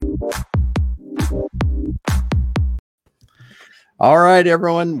All right,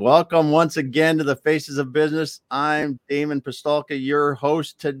 everyone. Welcome once again to the Faces of Business. I'm Damon Pistolka, your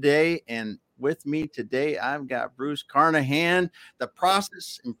host today. And with me today, I've got Bruce Carnohan, the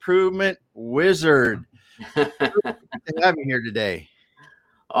process improvement wizard. Good to have you here today.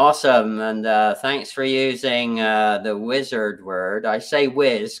 Awesome. And thanks for using the wizard word. I say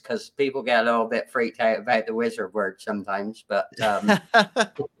whiz because people get a little bit freaked out about the wizard word sometimes. But I'm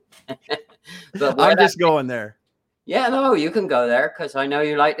just going there. Yeah, no, you can go there because I know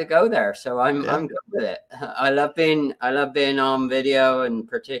you like to go there. So I'm good with it. I love being on video, and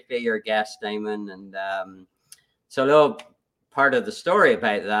particularly your guest, Damon. And so a little part of the story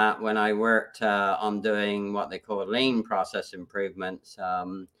about that, when I worked on doing what they call lean process improvements,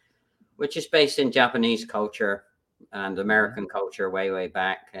 which is based in Japanese culture and American culture way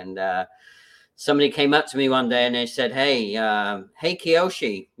back. And somebody came up to me one day and they said, hey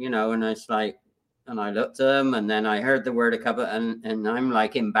Kiyoshi, and I was like, and I looked at them, and then I heard the word a couple, and I'm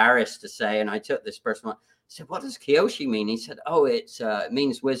like embarrassed to say, and I took this person. I said, "What does Kiyoshi mean?" He said, "Oh, it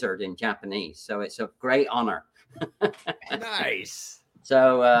means wizard in Japanese, so it's a great honor." Nice.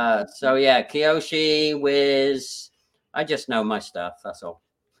 So yeah, Kiyoshi, whiz. I just know my stuff. That's all.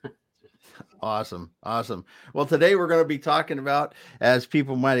 Awesome. Well, today we're going to be talking about, as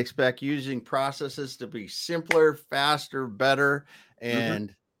people might expect, using processes to be simpler, faster, better,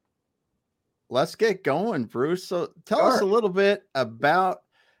 and let's get going, Bruce. So tell us a little bit about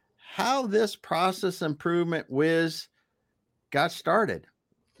how this process improvement whiz got started.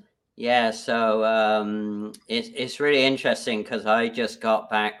 Yeah, so it's really interesting because I just got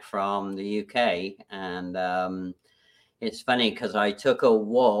back from the UK, and it's funny because I took a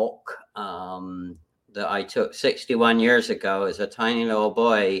walk that I took 61 years ago as a tiny little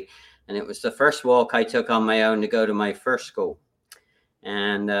boy, and it was the first walk I took on my own to go to my first school.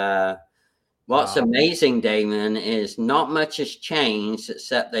 And what's amazing, Damon, is not much has changed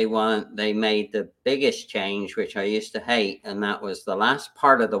except they made the biggest change, which I used to hate, and that was the last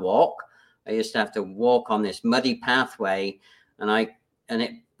part of the walk. I used to have to walk on this muddy pathway, and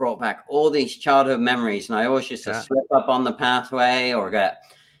it brought back all these childhood memories. And I always used to slip up on the pathway or get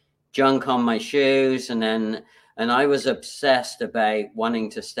junk on my shoes, and I was obsessed about wanting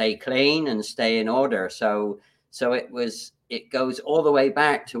to stay clean and stay in order. So it goes all the way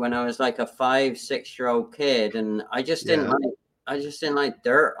back to when I was like a 5-6-year-old kid, and I just didn't like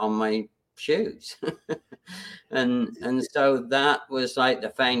dirt on my shoes. and so that was like the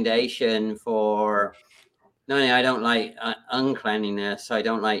foundation for not only I don't like uncleanliness, I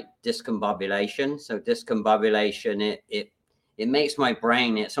don't like discombobulation. So discombobulation, it makes my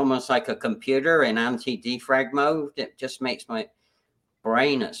brain, it's almost like a computer in anti-defrag mode. It just makes my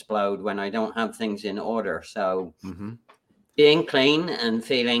brain explode when I don't have things in order. So being clean and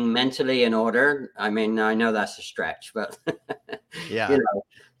feeling mentally in order, I mean, I know that's a stretch, but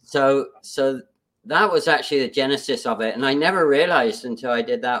so that was actually the genesis of it. And I never realized until I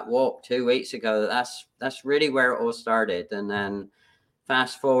did that walk 2 weeks ago that that's really where it all started. And then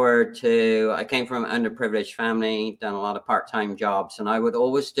fast forward to, I came from an underprivileged family, done a lot of part-time jobs, and I would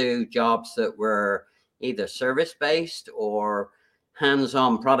always do jobs that were either service-based or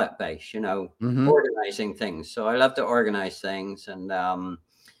hands-on product-based, organizing things. So I love to organize things. And of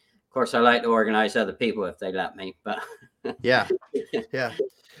course, I like to organize other people if they let me, but yeah.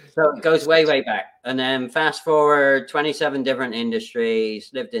 So it goes way back. And then fast forward, 27 different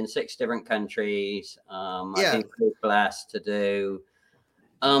industries, lived in 6 different countries. I've been pretty blessed to do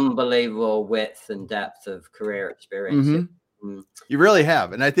unbelievable width and depth of career experience. You really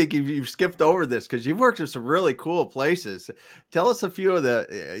have. And I think you've skipped over this because you've worked in some really cool places. Tell us a few of the,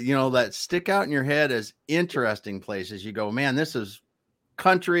 that stick out in your head as interesting places. You go, man, this is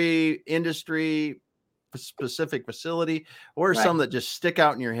country, industry, specific facility, or some that just stick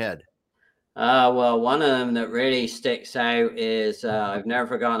out in your head? Well, one of them that really sticks out is I've never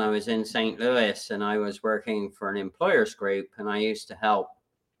forgotten, I was in St. Louis and I was working for an employers group, and I used to help,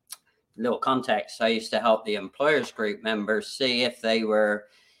 little context, I used to help the employers group members see if they were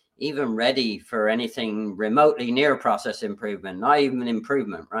even ready for anything remotely near process improvement, not even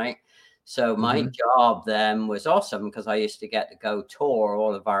improvement, right? So my job then was awesome because I used to get to go tour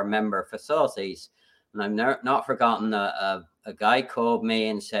all of our member facilities. And I've not forgotten a guy called me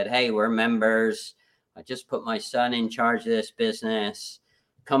and said, hey, we're members. I just put my son in charge of this business.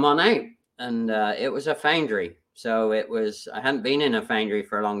 Come on out. And it was a foundry. So I hadn't been in a foundry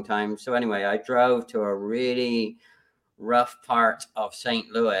for a long time. So anyway, I drove to a really rough part of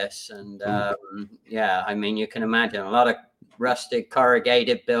St. Louis. And I mean, you can imagine a lot of rusted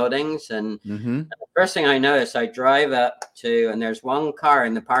corrugated buildings. And the first thing I noticed, I drive up to, and there's one car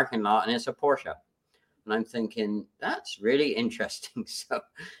in the parking lot, and it's a Porsche. And I'm thinking, that's really interesting. So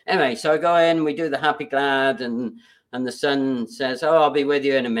anyway, so I go in, we do the happy glad, and the son says, oh, I'll be with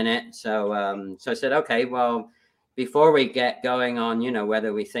you in a minute. So so I said, okay, well, before we get going on,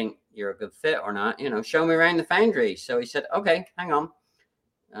 whether we think you're a good fit or not, show me around the foundry. So he said, okay, hang on.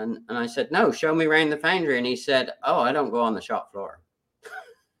 And I said, no, show me around the foundry. And he said, oh, I don't go on the shop floor.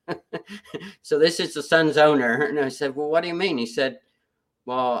 So this is the son's owner. And I said, well, what do you mean? He said,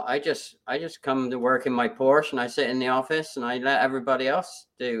 well, I just come to work in my Porsche and I sit in the office and I let everybody else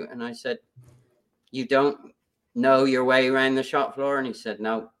do. And I said, you don't know your way around the shop floor? And he said,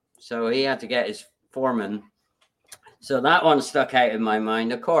 no. So he had to get his foreman. So that one stuck out in my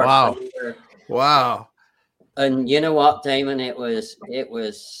mind, of course. Wow. And you know what, Damon? It was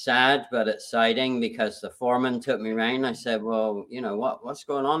sad but exciting, because the foreman took me around. I said, well, what's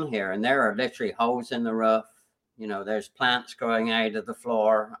going on here? And there are literally holes in the roof. There's plants growing out of the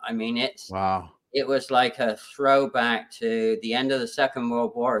floor. I mean, it was like a throwback to the end of the Second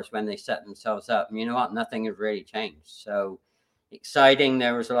World War is when they set themselves up. And you know what? Nothing has really changed. So exciting.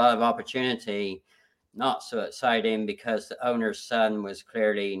 There was a lot of opportunity. Not so exciting because the owner's son was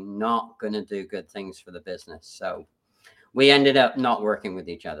clearly not going to do good things for the business. So we ended up not working with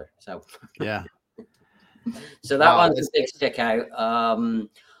each other. So yeah. So that one's a big stick out.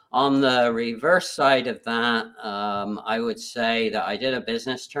 On the reverse side of that, I would say that I did a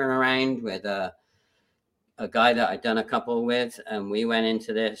business turnaround with a guy that I'd done a couple with, and we went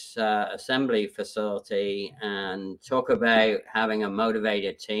into this assembly facility and talk about having a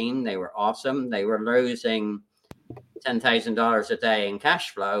motivated team. They were awesome. They were losing $10,000 a day in cash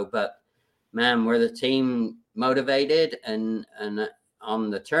flow, but man, were the team motivated. And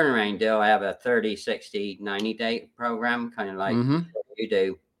on the turnaround deal, I have a 30, 60, 90 day program, kind of like you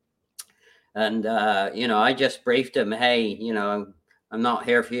do. And, I just briefed him, hey, I'm not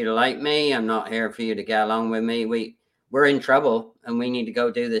here for you to like me. I'm not here for you to get along with me. We're in trouble and we need to go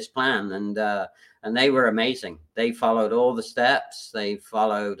do this plan. And they were amazing. They followed all the steps. They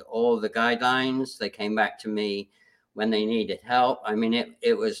followed all the guidelines. They came back to me when they needed help. I mean,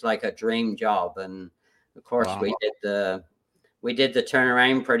 it was like a dream job. And of course, wow. we did the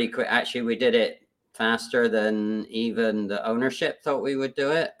turnaround pretty quick. Actually, we did it faster than even the ownership thought we would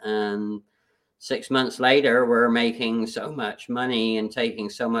do it. And 6 months later, we're making so much money and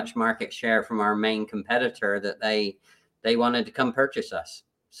taking so much market share from our main competitor that they wanted to come purchase us.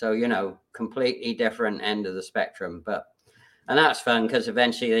 So, completely different end of the spectrum. And that's fun because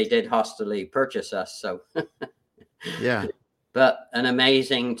eventually they did hostily purchase us. So yeah. But an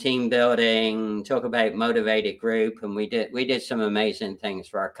amazing team building, talk about motivated group. And we did some amazing things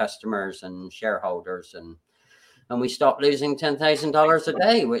for our customers and shareholders. And we stopped losing $10,000 a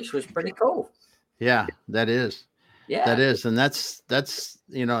day, which was pretty cool. Yeah, that is. Yeah, that is. And that's,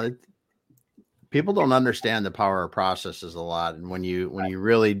 people don't understand the power of processes a lot. And when you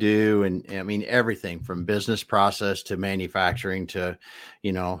really do, and I mean, everything from business process to manufacturing to,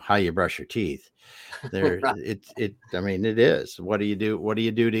 how you brush your teeth there, right. It is. What do you do? What do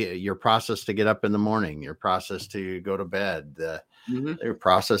you do to your process to get up in the morning, your process to go to bed, your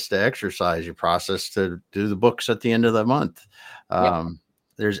process to exercise, your process to do the books at the end of the month.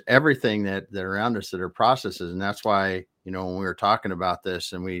 There's everything that around us that are processes. And that's why, when we were talking about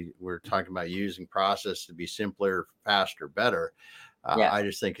this and we were talking about using process to be simpler, faster, better. I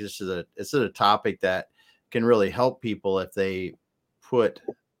just think this is a topic that can really help people if they put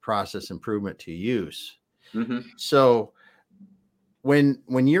process improvement to use. So when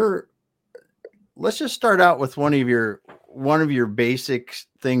let's just start out with one of your basic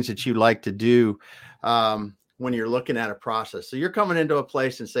things that you like to do, when you're looking at a process. So you're coming into a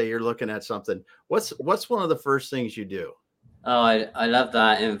place and say you're looking at something. What's one of the first things you do? Oh, I love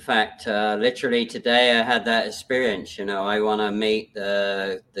that. In fact, literally today I had that experience. I want to meet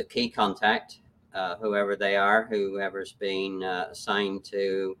the key contact, whoever they are, whoever's been assigned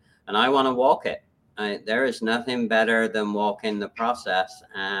to, and I want to walk it. There is nothing better than walking the process.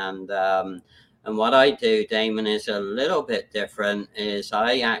 And what I do, Damon, is a little bit different. Is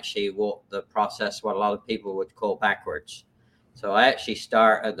I actually walk the process what a lot of people would call backwards. So I actually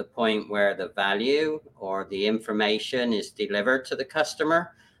start at the point where the value or the information is delivered to the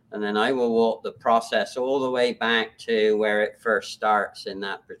customer. And then I will walk the process all the way back to where it first starts in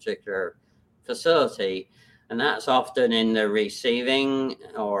that particular facility. And that's often in the receiving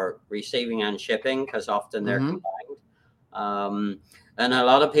and shipping, because often they're combined. And a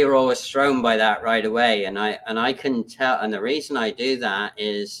lot of people are always thrown by that right away. And I can tell. And the reason I do that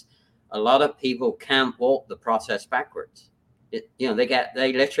is a lot of people can't walk the process backwards. They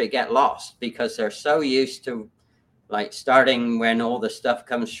literally get lost because they're so used to like starting when all the stuff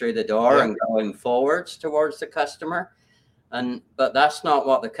comes through the door and going forwards towards the customer. But that's not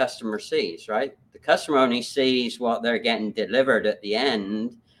what the customer sees, right? The customer only sees what they're getting delivered at the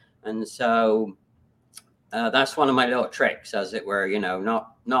end. And so that's one of my little tricks, as it were,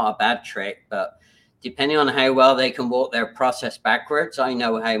 not a bad trick, but depending on how well they can walk their process backwards, I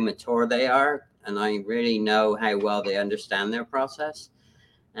know how mature they are, and I really know how well they understand their process.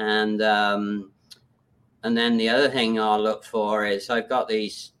 And then the other thing I'll look for is I've got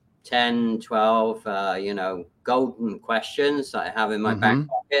these 10, 12, golden questions that I have in my back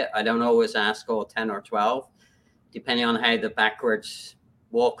pocket. I don't always ask all 10 or 12, depending on how the backwards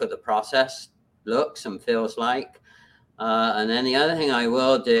walk of the process looks and feels like. And then the other thing I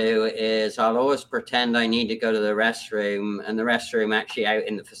will do is I'll always pretend I need to go to the restroom, and the restroom actually out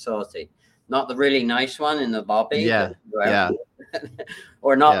in the facility, not the really nice one in the lobby,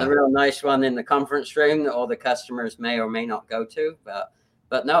 or not the real nice one in the conference room that all the customers may or may not go to.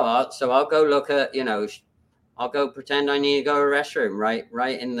 But no, I'll go look at, I'll go pretend I need to go to a restroom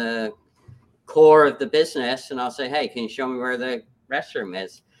right in the core of the business, and I'll say, hey, can you show me where the restroom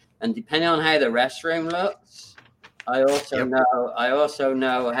is? And depending on how the restroom looks, I also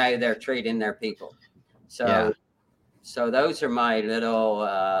know how they're treating their people. So those are my little,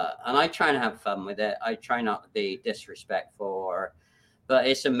 and I try and have fun with it. I try not to be disrespectful, but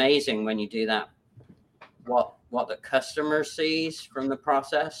it's amazing when you do that, what the customer sees from the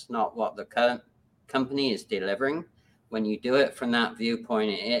process, not what the company is delivering. When you do it from that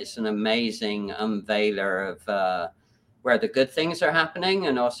viewpoint, it's an amazing unveiler of where the good things are happening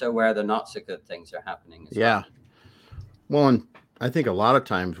and also where the not so good things are happening as well. Well, and I think a lot of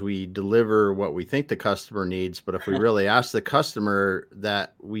times we deliver what we think the customer needs, but if we really ask the customer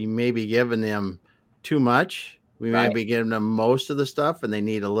that we may be giving them too much, we may be giving them most of the stuff and they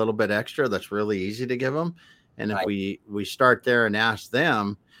need a little bit extra, that's really easy to give them. And if we start there and ask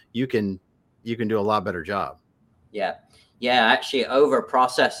them, you can do a lot better job. Yeah. Actually, over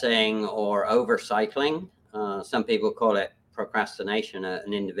processing or over cycling. Some people call it procrastination at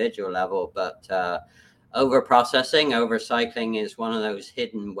an individual level, but over processing, over cycling is one of those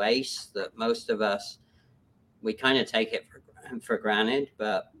hidden wastes that most of us, we kind of take it for granted,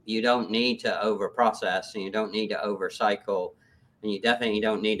 but you don't need to over process, and you don't need to over cycle, and you definitely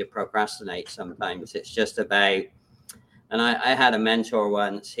don't need to procrastinate. Sometimes it's just about, and I had a mentor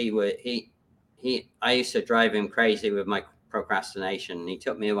once, I used to drive him crazy with my procrastination. And he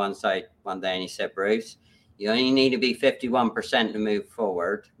took me one side one day and he said, Bruce, you only need to be 51% to move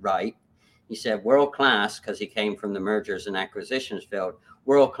forward, right? He said, world class, because he came from the mergers and acquisitions field,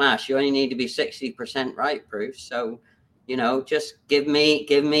 world class, you only need to be 60% right, Bruce. So, just give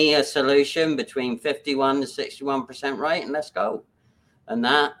me a solution between 51 to 61% right, and let's go. And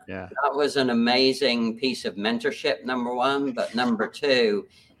that was an amazing piece of mentorship, number one. But number two,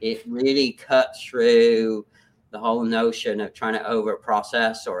 it really cut through the whole notion of trying to over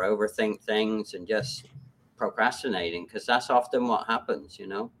process or overthink things and just procrastinating, because that's often what happens,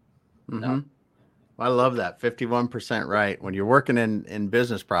 So. I love that 51% right. When you're working in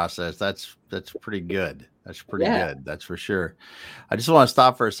business process, that's pretty good. That's pretty good. That's for sure. I just want to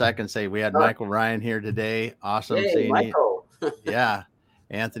stop for a second and say we had Michael Ryan here today. Awesome seeing Michael. you.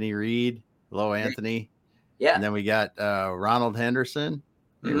 Anthony Reed. Hello, Anthony. Yeah. And then we got Ronald Henderson.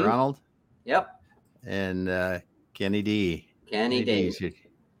 Hey, Ronald. Yep. And Kenny D. Kenny D.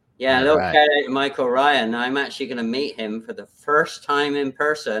 Yeah, a little shout out to Michael Ryan. I'm actually going to meet him for the first time in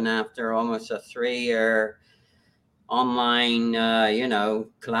person after almost a 3-year online,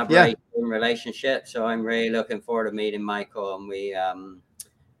 collaboration relationship. So I'm really looking forward to meeting Michael. And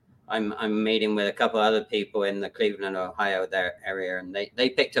I'm meeting with a couple other people in the Cleveland, Ohio area, and they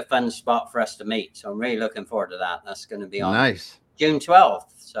picked a fun spot for us to meet. So I'm really looking forward to that. That's going to be on June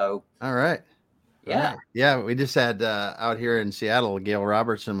 12th. So all right. Yeah. Yeah. We just had out here in Seattle, Gail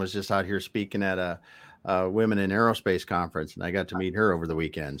Robertson was just out here speaking at a Women in Aerospace conference, and I got to meet her over the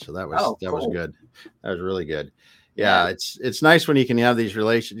weekend. So that was was good. That was really good. Yeah. It's nice when you can have these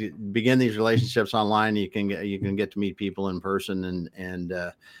begin these relationships online. You can get to meet people in person,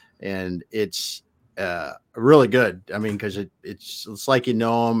 and it's really good. I mean, because it's like you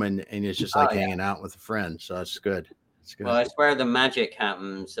know them, and it's just like hanging out with a friend. So it's good. Well, it's where the magic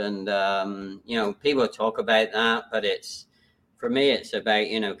happens, and people talk about that, but for me, it's about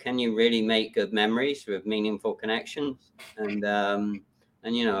can you really make good memories with meaningful connections, and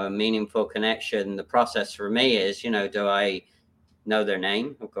a meaningful connection. The process for me is do I know their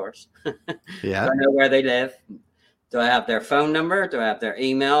name? Of course. Yeah. Do I know where they live? Do I have their phone number? Do I have their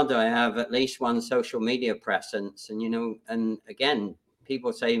email? Do I have at least one social media presence? And and again,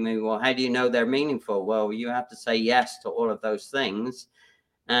 people say to me, well, how do you know they're meaningful? Well, you have to say yes to all of those things.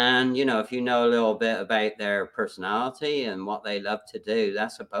 And, if you know a little bit about their personality and what they love to do,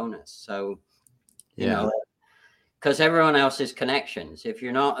 that's a bonus. So, because everyone else is connections. If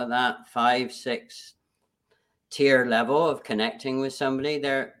you're not at that 5, 6 tier level of connecting with somebody,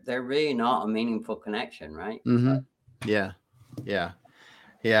 they're really not a meaningful connection, right? Mm-hmm. Yeah.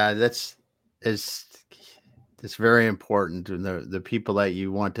 It's very important. And the people that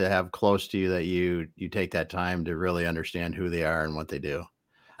you want to have close to you, that you take that time to really understand who they are and what they do.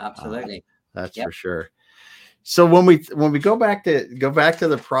 Absolutely. That's for sure. So when we go back to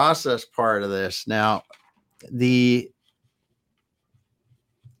the process part of this now,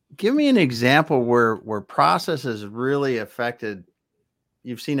 give me an example where process has really affected,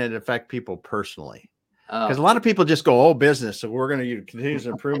 you've seen it affect people personally. Because a lot of people just go, business, so we're going to use continuous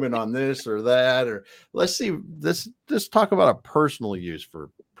improvement on this or that, or let's talk about a personal use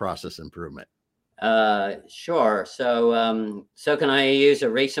for process improvement. Sure. So can I use a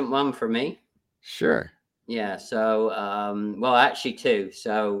recent one for me? Sure. Yeah. So well, actually two.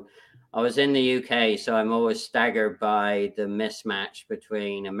 So I was in the UK, so I'm always staggered by the mismatch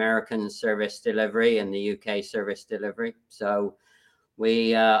between American service delivery and the UK service delivery. So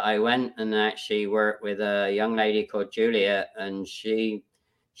I went and actually worked with a young lady called Julia, and she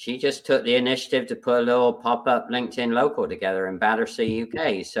just took the initiative to put a little pop-up LinkedIn local together in Battersea,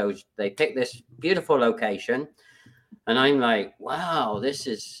 UK. So they picked this beautiful location, and I'm like, wow, this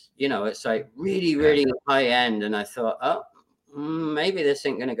is, it's like really, really high end. And I thought, maybe this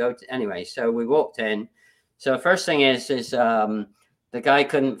ain't going to go to anyway. So we walked in. So first thing is the guy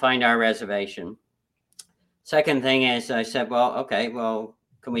couldn't find our reservation. Second thing is I said, well, okay, well,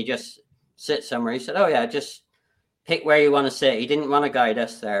 can we just sit somewhere? He said, oh yeah, just pick where you want to sit. He didn't want to guide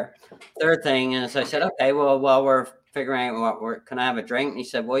us there. Third thing is I said, okay, well, while we're figuring out can I have a drink? And he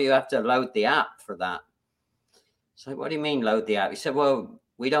said, well, you have to load the app for that. So what do you mean load the app? He said, well,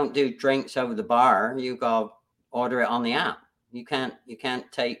 we don't do drinks over the bar. You got to order it on the app. You can't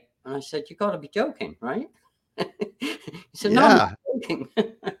take. And I said, you got to be joking, right? He said, no, I'm not joking.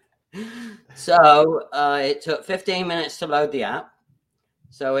 So it took 15 minutes to load the app.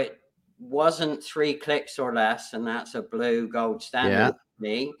 So it wasn't 3 clicks or less, and that's a blue gold standard for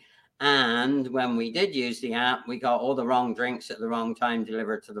me. And when we did use the app, we got all the wrong drinks at the wrong time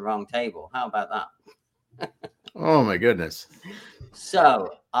delivered to the wrong table. How about that? Oh my goodness.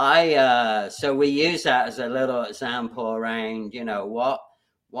 So so we use that as a little example around,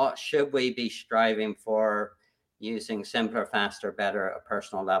 what should we be striving for using simpler, faster, better at a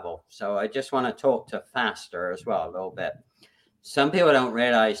personal level. So I just want to talk to faster as well a little bit. Some people don't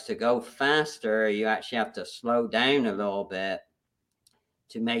realize to go faster, you actually have to slow down a little bit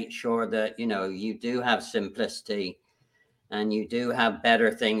to make sure that, you do have simplicity and you do have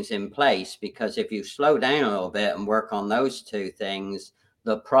better things in place, because if you slow down a little bit and work on those two things,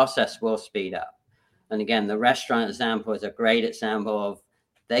 the process will speed up. And again, the restaurant example is a great example of,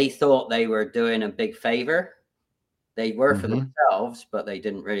 they thought they were doing a big favor. They were for themselves, but they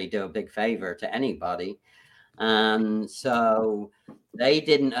didn't really do a big favor to anybody. And so they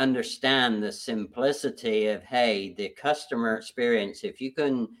didn't understand the simplicity of, hey, the customer experience. If you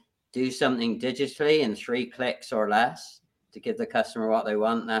can do something digitally in 3 clicks or less to give the customer what they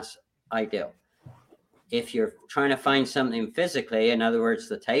want, that's ideal. If you're trying to find something physically, in other words,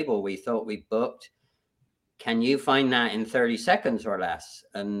 the table we thought we booked, can you find that in 30 seconds or less?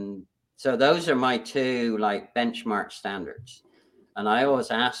 And so those are my two benchmark standards. And I always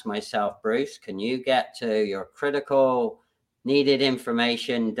ask myself, Bruce, can you get to your critical needed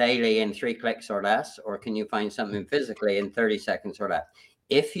information daily in 3 clicks or less, or can you find something physically in 30 seconds or less?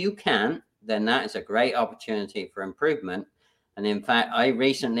 If you can't, then that is a great opportunity for improvement. And in fact, I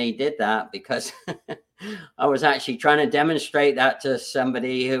recently did that because I was actually trying to demonstrate that to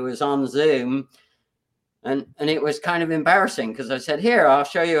somebody who was on Zoom. And it was kind of embarrassing because I said, here, I'll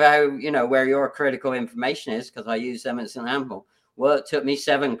show you how, where your critical information is, because I use them as an example. Well, it took me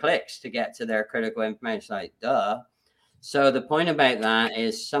 7 clicks to get to their critical information. Like, duh. So the point about that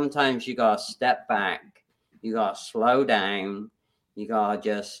is sometimes you got to step back. You got to slow down. You got to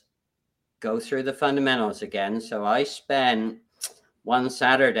just go through the fundamentals again. So I spent one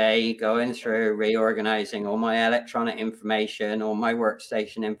Saturday going through reorganizing all my electronic information, all my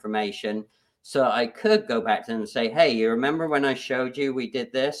workstation information, so I could go back to them and say, hey, you remember when I showed you we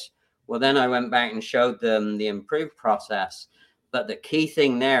did this? Well, then I went back and showed them the improved process. But the key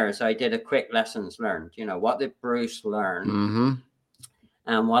thing there is I did a quick lessons learned. What did Bruce learn?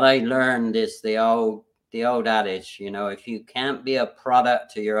 And what I learned is the old adage, if you can't be a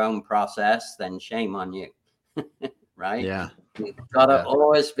product to your own process, then shame on you. Right? Yeah. You've got to Yeah.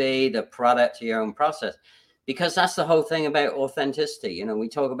 always be the product to your own process, because that's the whole thing about authenticity. You know, we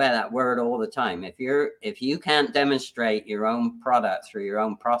talk about that word all the time. If you can't demonstrate your own product through your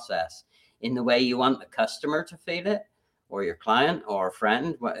own process in the way you want the customer to feel it, or your client or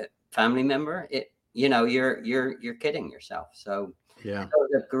friend, family member, you're kidding yourself. So Yeah. that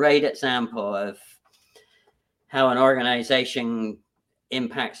was a great example of how an organization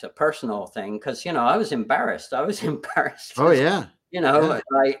impacts a personal thing. Because I was embarrassed. I was embarrassed. Oh yeah. Yeah.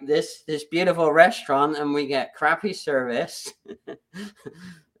 Like this beautiful restaurant, and we get crappy service.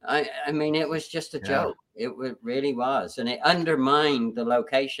 I mean, it was just a Yeah. joke. It really was, and it undermined the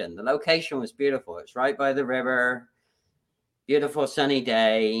location. The location was beautiful. It's right by the river, beautiful sunny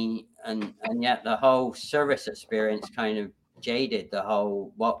day, and yet the whole service experience kind of jaded the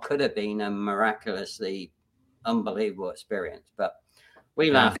whole what could have been a miraculously unbelievable experience. But we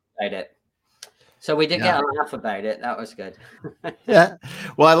Yeah. laughed about it. So we did Yeah. get a laugh about it. That was good. Yeah.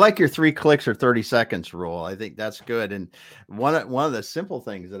 Well, I like your 3 clicks or 30 seconds rule. I think that's good. And one of the simple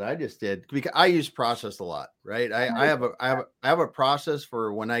things that I just did, because I use process a lot, right? I have a process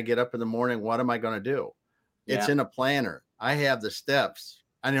for when I get up in the morning. What am I going to do? It's Yeah. in a planner. I have the steps.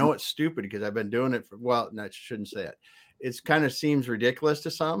 I know it's stupid because I've been doing it for, well, no, I shouldn't say it. It's kind of seems ridiculous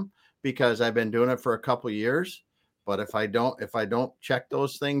to some because I've been doing it for a couple of years. But if I don't check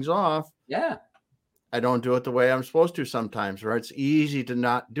those things off, Yeah. I don't do it the way I'm supposed to sometimes, or it's easy to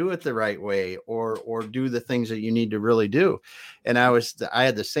not do it the right way or do the things that you need to really do. And I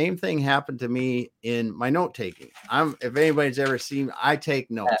had the same thing happen to me in my note taking. If anybody's ever seen, I take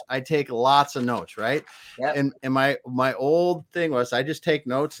Yeah. notes. I take lots of notes, right? Yep. And my old thing was I just take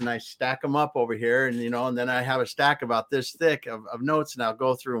notes and I stack them up over here, and then I have a stack about this thick of notes, and I'll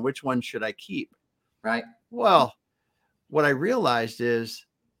go through and which one should I keep? Right. Well, what I realized is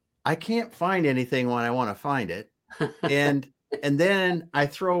I can't find anything when I want to find it. And then I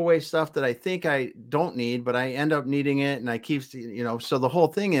throw away stuff that I think I don't need, but I end up needing it. And I keep, so the whole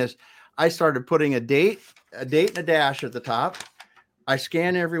thing is I started putting a date and a dash at the top. I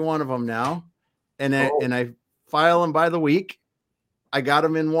scan every one of them now and I file them by the week. I got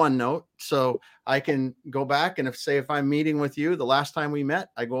them in OneNote, so I can go back and if I'm meeting with you, the last time we met,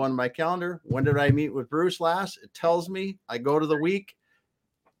 I go on my calendar. When did I meet with Bruce last? It tells me. I go to the week.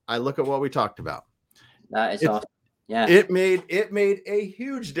 I look at what we talked about. That is awesome. Yeah. It made a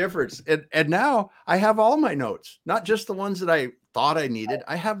huge difference. And now I have all my notes, not just the ones that I thought I needed.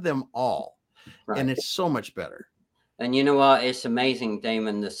 I have them all. Right. And it's so much better. And you know what? It's amazing,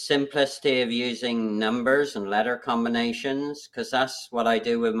 Damon, the simplicity of using numbers and letter combinations, because that's what I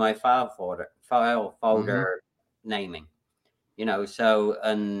do with my file folder naming. So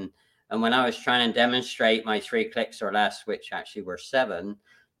and when I was trying to demonstrate my 3 clicks or less, which actually were 7,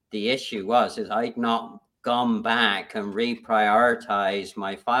 the issue is I'd not gone back and reprioritized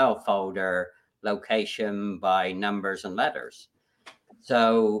my file folder location by numbers and letters.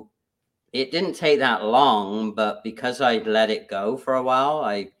 So it didn't take that long, but because I'd let it go for a while,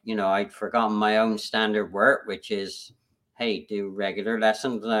 I'd forgotten my own standard work, which is, hey, do regular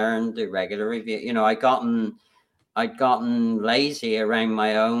lessons learned, do regular review. I'd gotten lazy around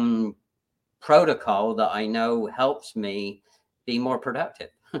my own protocol that I know helps me be more productive.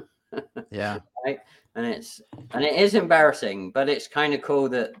 Yeah. Right. And it is embarrassing, but it's kind of cool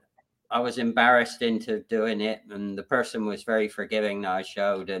that I was embarrassed into doing it, and the person was very forgiving that I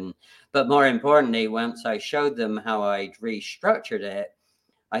showed. But more importantly, once I showed them how I'd restructured it,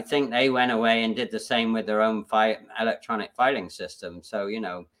 I think they went away and did the same with their own electronic filing system. So,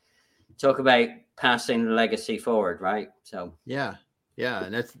 talk about passing the legacy forward, right? So yeah,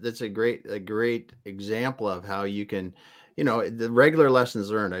 and that's a great example of how you can, the regular lessons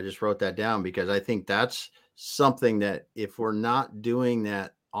learned. I just wrote that down because I think that's something that if we're not doing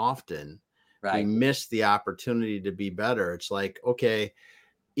that often, we miss the opportunity to be better. It's like, okay,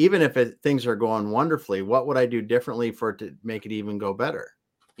 even if things are going wonderfully, what would I do differently for it to make it even go better?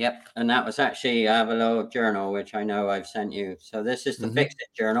 Yep. And that was actually, I have a little journal, which I know I've sent you. So this is the Fix It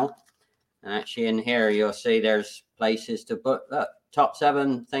journal. And actually in here, you'll see there's places to put top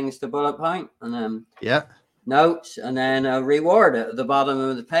 7 things to bullet point, and then notes, and then a reward at the bottom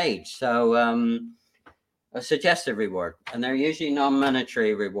of the page. So a suggested reward, and they're usually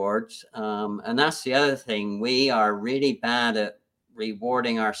non-monetary rewards. And that's the other thing. We are really bad at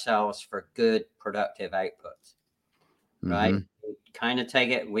rewarding ourselves for good, productive outputs, right? We kind of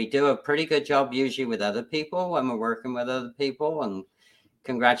take it. We do a pretty good job usually with other people when we're working with other people and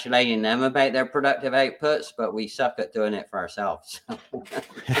congratulating them about their productive outputs, but we suck at doing it for ourselves.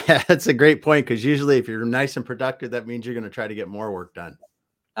 That's a great point, because usually if you're nice and productive, that means you're going to try to get more work done.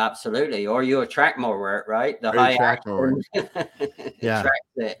 Absolutely. Or you attract more work, right? The Or you high attract more work. action Yeah, attracts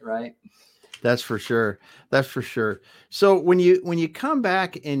it, right? that's for sure. That's for sure. So when you come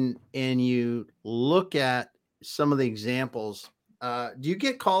back and you look at some of the examples, do you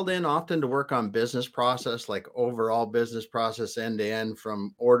get called in often to work on business process, like overall business process end to end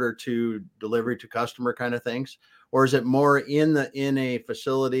from order to delivery to customer kind of things? Or is it more in a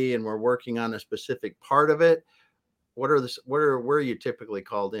facility and we're working on a specific part of it? Where are you typically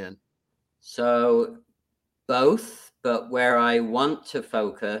called in? So both, but where I want to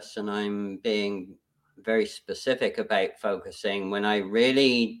focus, and I'm being very specific about focusing, when I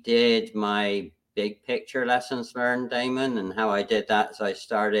really did my big picture lessons learned, Damon, and how I did that is I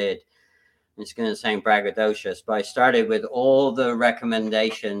started, it's going to sound braggadocious, but I started with all the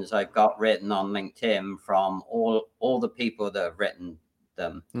recommendations I've got written on LinkedIn from all the people that have written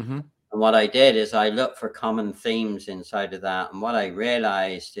them. Mm-hmm. And what I did is I looked for common themes inside of that. And what I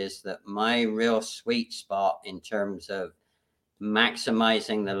realized is that my real sweet spot in terms of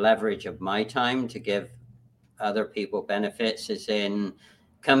maximizing the leverage of my time to give other people benefits is in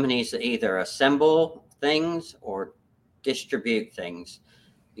companies that either assemble things or distribute things.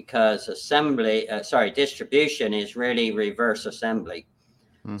 Because distribution is really reverse assembly.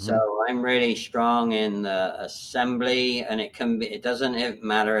 Mm-hmm. So I'm really strong in the assembly, and it doesn't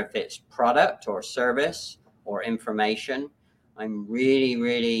matter if it's product or service or information. I'm really,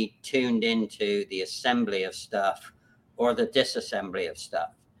 really tuned into the assembly of stuff or the disassembly of stuff.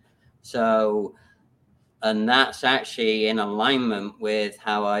 So, and that's actually in alignment with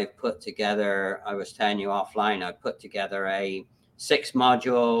how I put together, I was telling you offline, I put together a 6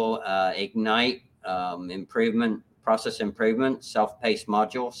 module Ignite process improvement, self-paced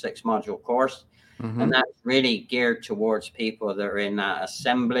module, 6 module course. Mm-hmm. And that's really geared towards people that are in that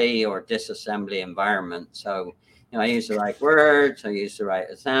assembly or disassembly environment. So, I use the right words, I use the right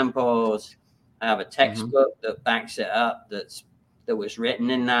examples. I have a Mm-hmm. textbook that backs it up that was written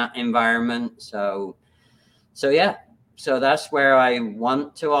in that environment. So yeah, so that's where I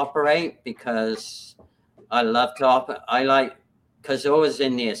want to operate because I love to I like, because always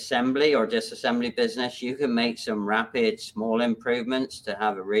in the assembly or disassembly business, you can make some rapid small improvements to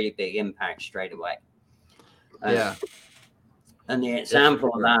have a really big impact straight away. Yeah, And the that's for example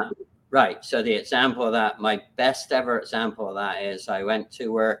of sure. that, right? So the example of that, my best ever example of that is I went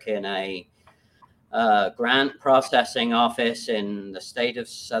to work in a grant processing office in the state of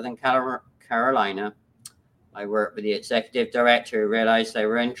Southern Carolina. I worked with the executive director who realized they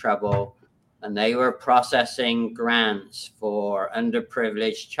were in trouble, and they were processing grants for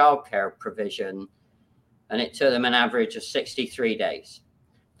underprivileged childcare provision, and it took them an average of 63 days.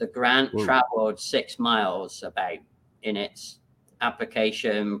 The grant Whoa. traveled 6 miles about in its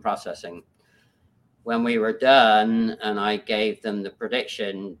application processing. When we were done, and I gave them the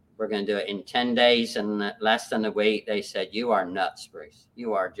prediction, we're going to do it in 10 days and less than a week, they said, "You are nuts, Bruce.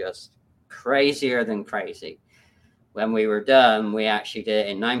 You are just crazier than crazy." When we were done, we actually did it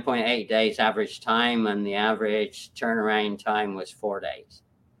in 9.8 days average time, and the average turnaround time was 4 days.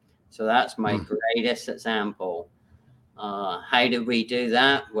 So that's my greatest example. How did we do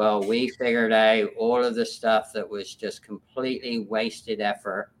that? Well, we figured out all of the stuff that was just completely wasted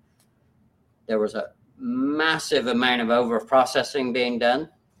effort. There was a massive amount of over processing being done.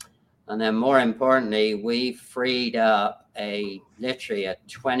 And then more importantly, we freed up literally a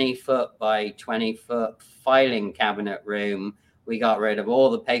 20-foot by 20-foot filing cabinet room. We got rid of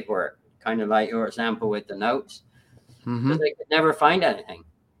all the paperwork, kind of like your example with the notes, Mm-hmm. because they could never find anything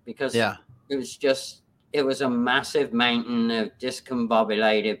because Yeah. it was a massive mountain of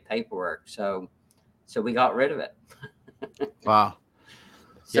discombobulated paperwork. So we got rid of it. Wow.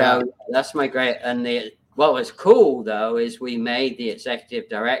 Yeah. So that's my great. And what was cool though is we made the executive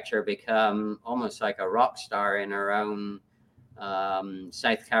director become almost like a rock star in her own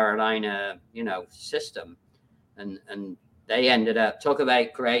South Carolina, system, and they ended up, talk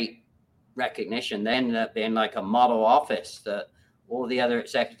about great recognition. They ended up being like a model office that all the other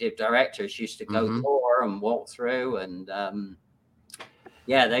executive directors used to go Mm-hmm. tour and walk through, and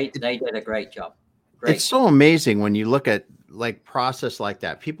yeah, they did a great job. It's Great. so amazing when you look at like process like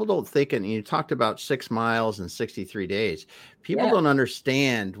that. People don't think, and you talked about 6 miles in 63 days. People Yeah. don't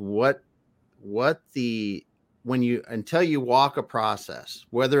understand what the when you until you walk a process,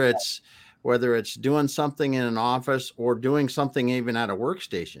 whether it's doing something in an office or doing something even at a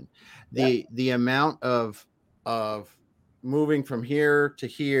workstation, Yeah. the amount of moving from here to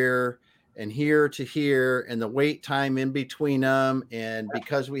here and here to here and the wait time in between them, and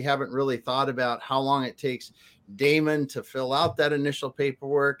because we haven't really thought about how long it takes Damon to fill out that initial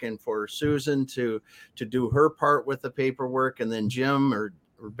paperwork and for Susan to do her part with the paperwork, and then Jim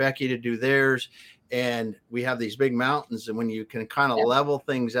Becky to do theirs. And we have these big mountains, and when you can kind of level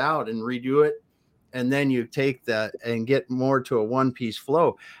things out and redo it, and then you take that and get more to a one-piece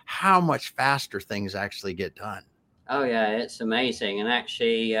flow, how much faster things actually get done. Oh yeah, it's amazing. And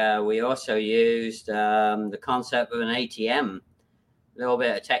actually, we also used the concept of an ATM, a little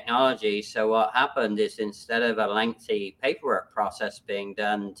bit of technology. So what happened is, instead of a lengthy paperwork process being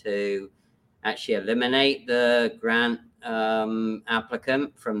done to actually eliminate the grant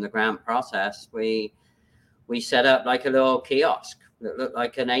applicant from the grant process, we set up like a little kiosk that looked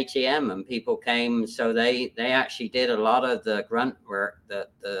like an ATM, and people came. So they actually did a lot of the grunt work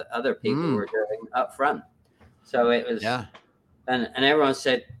that the other people were doing up front. So it was, and everyone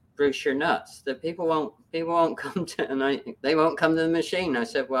said, Bruce, you're nuts. The people won't come to, and they won't come to the machine. I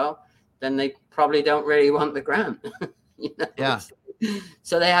said, well, then they probably don't really want the grant. You know? Yeah.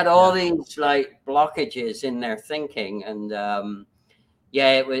 So they had all these like blockages in their thinking, and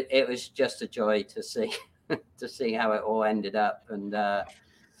it was just a joy to see to see how it all ended up. And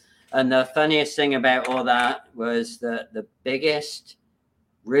the funniest thing about all that was that the biggest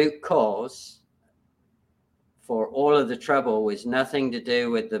root cause for all of the trouble was nothing to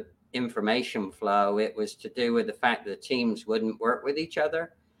do with the information flow. It was to do with the fact that teams wouldn't work with each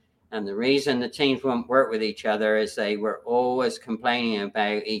other. And the reason the teams wouldn't work with each other is they were always complaining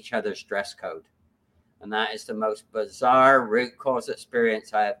about each other's dress code. And that is the most bizarre root cause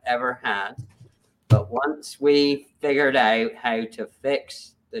experience I have ever had. But once we figured out how to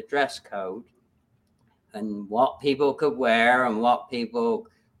fix the dress code and what people could wear and what people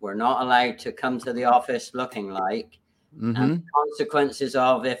were not allowed to come to the office looking like, and the consequences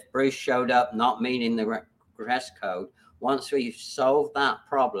of if Bruce showed up not meeting the dress code, once we solved that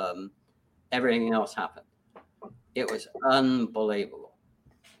problem, everything else happened. It was unbelievable.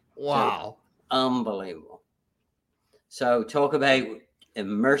 Wow. So, unbelievable. So talk about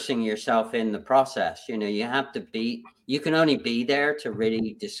immersing yourself in the process. You know, you can only be there to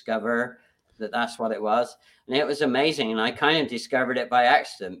really discover that that's what it was. And it was amazing. And I kind of discovered it by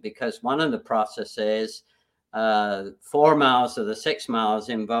accident, because one of the processes, 4 miles of the 6 miles,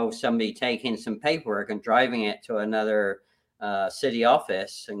 involved somebody taking some paperwork and driving it to another city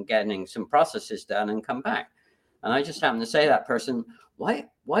office and getting some processes done and come back. And I just happened to say to that person, why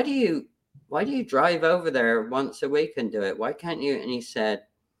do you drive over there once a week and do it? Why can't you? And he said,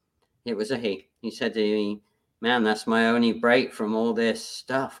 it was a he. He said to me, man, that's my only break from all this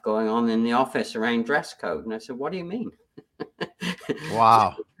stuff going on in the office around dress code. And I said, what do you mean?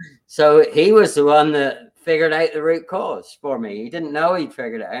 Wow. So he was the one that figured out the root cause for me. He didn't know he'd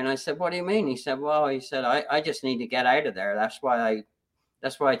figured it out. And I said, what do you mean? He said, I just need to get out of there. That's why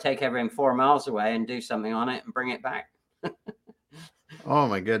I take everything 4 miles away and do something on it and bring it back. Oh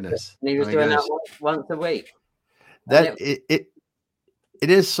my goodness. And he was doing that once a week. That it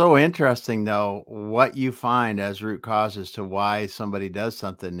is so interesting, though, what you find as root causes to why somebody does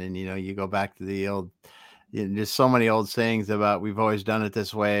something. And, you know, you go back to the old, just so many old sayings about we've always done it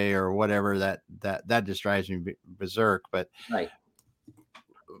this way or whatever, that just drives me berserk. But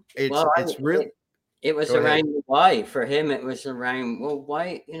it was around why. For him, it was around, well,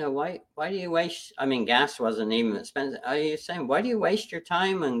 why do you waste? I mean, gas wasn't even expensive. Are you saying, why do you waste your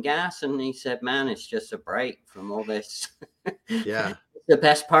time on gas? And he said, man, it's just a break from all this. Yeah. The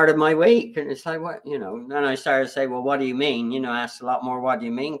best part of my week. And it's like, what, then I started to say, well, what do you mean? I asked a lot more what do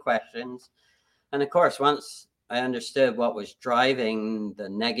you mean questions. And of course, once I understood what was driving the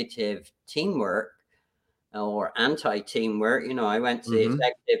negative teamwork or anti-teamwork, I went to the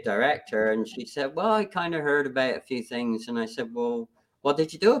executive director, and she said, well, I kind of heard about a few things. And I said, well, what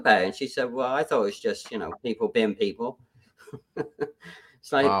did you do about it? And she said, well, I thought it was just, people being people.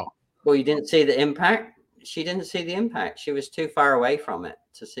 It's like, wow. Well, you didn't see the impact. She didn't see the impact. She was too far away from it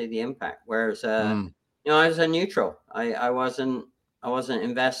to see the impact. Whereas, I was a neutral. I wasn't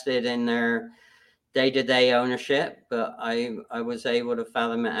invested in their day-to-day ownership, but I was able to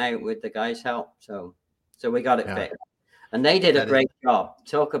fathom it out with the guys' help. So we got it fixed, and they did a great job.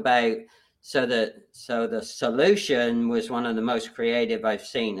 Talk about so the solution was one of the most creative I've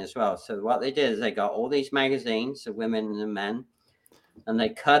seen as well. So what they did is they got all these magazines of women and men, and they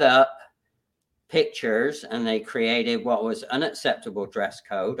cut up pictures, and they created what was unacceptable dress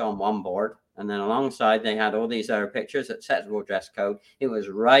code on one board, and then alongside they had all these other pictures, acceptable dress code. It was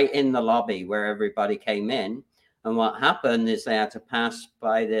right in the lobby where everybody came in. And what happened is they had to pass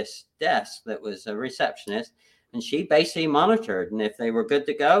by this desk that was a receptionist, and she basically monitored, and if they were good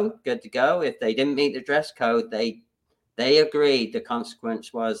to go. If they didn't meet the dress code, they agreed the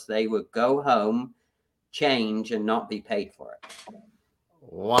consequence was they would go home, change, and not be paid for it.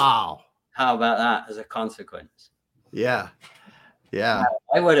 Wow. How about that as a consequence? Yeah. Yeah.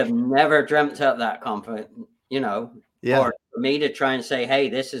 I would have never dreamt up that confident, you know, Yeah. or for me to try and say, hey,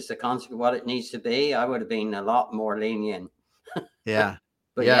 this is the consequence, what it needs to be. I would have been a lot more lenient. Yeah.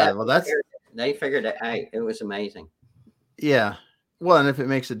 But yeah, Yeah. Well, that's, they figured it out. It was amazing. yeah. Well, and if it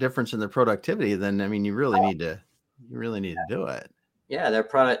makes a difference in the productivity, then I mean, you really need to do it. Yeah, their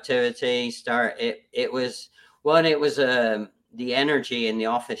productivity start. It was one. It was the energy in the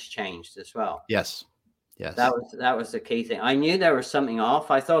office changed as well. Yes. Yes. That was the key thing. I knew there was something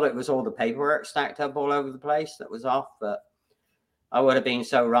off. I thought it was all the paperwork stacked up all over the place that was off, but I would have been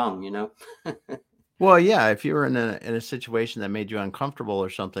so wrong, you know. Well, yeah, if you were in a situation that made you uncomfortable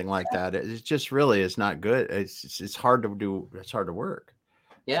or something like that, it just really is not good. It's hard to do. It's hard to work.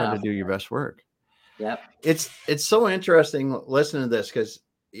 It's hard Yeah. to do your best work. Yep. It's so interesting listening to this because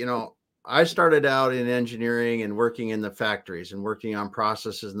you know I started out in engineering and working in the factories and working on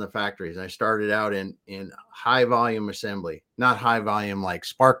processes in the factories. I started out in high volume assembly, not high volume like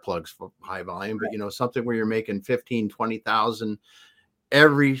spark plugs for high volume, but you know something where you're making 15, 20,000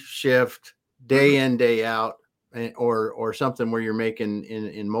 every shift, day in, day out, or something where you're making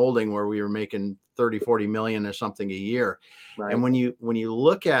in molding where we were making 30, 40 million or something a year. And Right. when you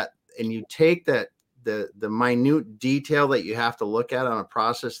look at and you take that the minute detail that you have to look at on a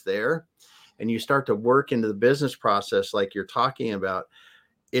process there, and you start to work into the business process like you're talking about,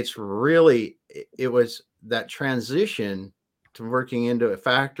 it's really it was that transition to working into a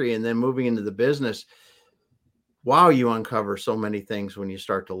factory and then moving into the business. Wow, you uncover so many things when you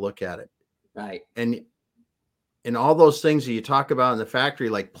start to look at it. Right. And all those things that you talk about in the factory,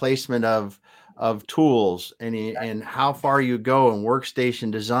 like placement of tools and how far you go and workstation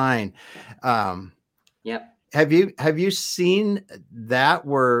design. Um, Yep. have you seen that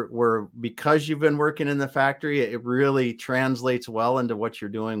where because you've been working in the factory, it really translates well into what you're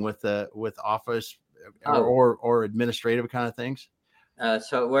doing with office Oh, or administrative kind of things?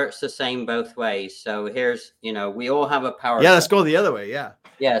 so it works the same both ways. So here's, you know, we all have a power Yeah, zone. let's go the other way. Yeah.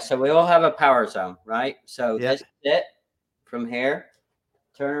 Yeah, so we all have a power zone, right? So Yeah. this is it from here,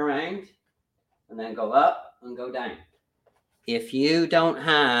 turn around, and then go up and go down. If you don't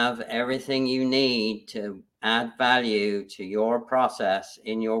have everything you need to add value to your process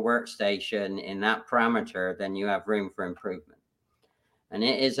in your workstation in that parameter, then you have room for improvement. And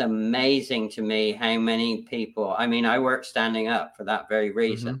it is amazing to me how many people, I mean, I work standing up for that very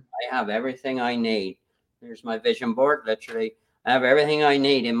reason. Mm-hmm. I have everything I need. There's my vision board, literally. I have everything I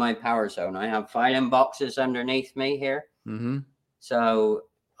need in my power zone. I have filing boxes underneath me here. Mm-hmm. So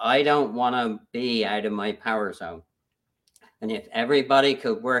I don't want to be out of my power zone. And if everybody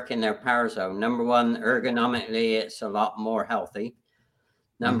could work in their power zone, number one, ergonomically, it's a lot more healthy.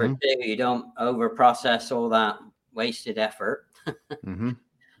 Number Mm-hmm. two, you don't over process all that wasted effort. Mm-hmm.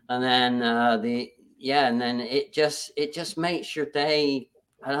 And then and then it just makes your day,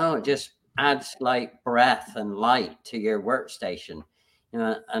 I don't know, it just adds like breath and light to your workstation. You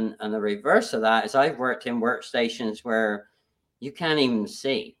know, and the reverse of that is I've worked in workstations where you can't even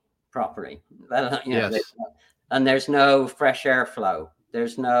see properly. You know, Yes. and there's no fresh airflow.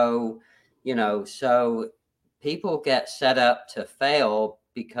 There's no, you know, so people get set up to fail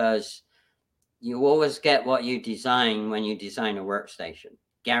because you always get what you design when you design a workstation,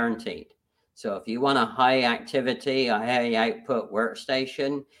 guaranteed. So if you want a high activity, a high output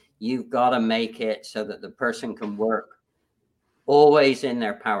workstation, you've got to make it so that the person can work always in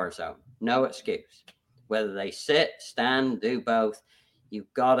their power zone. No excuse. Whether they sit, stand, do both,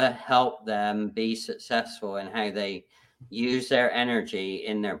 you've got to help them be successful in how they use their energy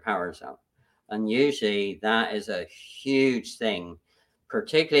in their power zone. And usually that is a huge thing,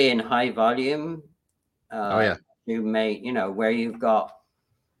 particularly in high volume. Oh yeah. You may, you know, where you've got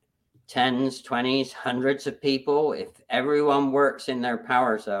tens, 20s, hundreds of people, if everyone works in their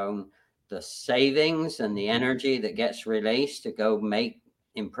power zone, the savings and the energy that gets released to go make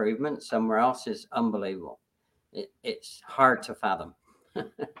improvements somewhere else is unbelievable. It's hard to fathom.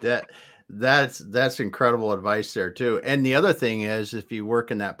 That that's incredible advice there too. And the other thing is, if you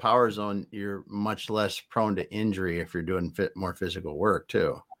work in that power zone, you're much less prone to injury if you're doing more physical work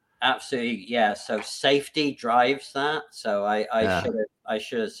too. Absolutely, yeah. So safety drives that. So Yeah. I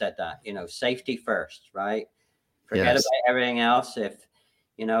should have said that. You know, safety first, right? Forget Yes. about everything else. If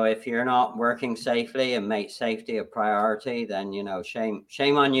you know, if you're not working safely and make safety a priority, then you know, shame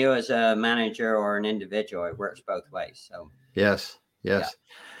on you as a manager or an individual. It works both ways. So Yes. yeah. Yes.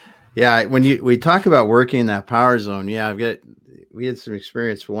 Yeah. When we talk about working in that power zone, yeah, we had some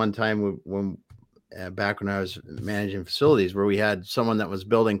experience one time when back when I was managing facilities where we had someone that was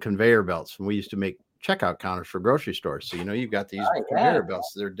building conveyor belts, and we used to make checkout counters for grocery stores. So, you've got these Right, yeah, conveyor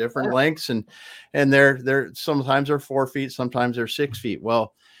belts. They're different yeah. lengths, and they're sometimes they're 4 feet, sometimes they're 6 feet.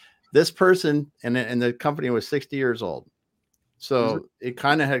 Well, this person and the company was 60 years old. Mhm. So it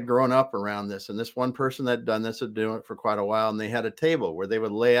kind of had grown up around this. And this one person that had done this had doing it for quite a while. And they had a table where they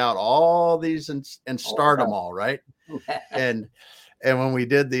would lay out all these and start them all, right? And when we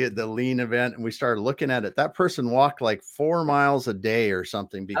did the lean event and we started looking at it, that person walked like 4 miles a day or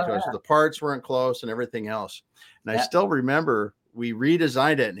something Oh, because yeah. the parts weren't close and everything else. And I Yeah. still remember we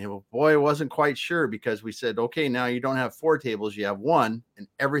redesigned it, and boy, I wasn't quite sure because we said, okay, now you don't have 4 tables, you have 1, and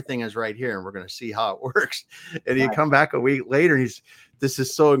everything is right here, and we're going to see how it works. And he Right. come back a week later, and this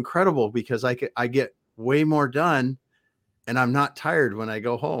is so incredible because I get way more done, and I'm not tired when I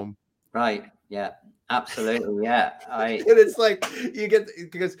go home. Right. Yeah. Absolutely. Yeah. And it's like you get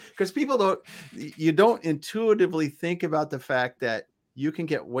because people don't intuitively think about the fact that you can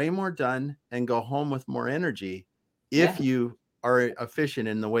get way more done and go home with more energy Yeah. if you are efficient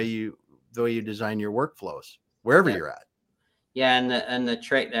in the way you design your workflows wherever Yeah. you're at. Yeah. And the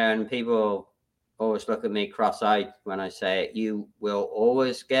trick there, and people always look at me cross-eyed when I say it, you will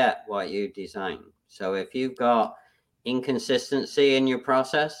always get what you design. So if you've got inconsistency in your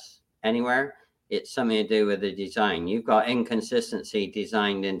process anywhere, it's something to do with the design. You've got inconsistency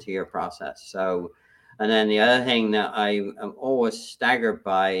designed into your process. So, and then the other thing that I am always staggered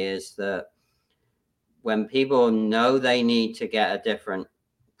by is that when people know they need to get a different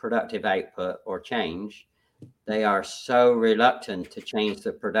productive output or change, they are so reluctant to change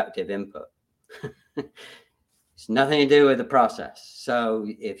the productive input. It's nothing to do with the process. So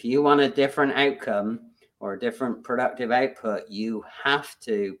if you want a different outcome or a different productive output, you have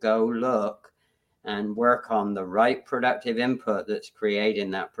to go look and work on the right productive input that's creating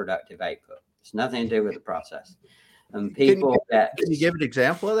that productive output. It's nothing to do with the process. And people Can you give an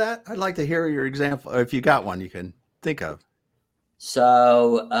example of that? I'd like to hear your example, if you got one you can think of.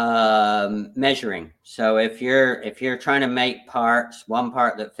 So measuring. So if you're trying to make parts, one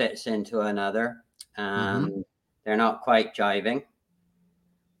part that fits into another, and they're not quite jiving,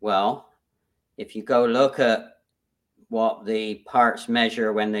 well, if you go look at what the parts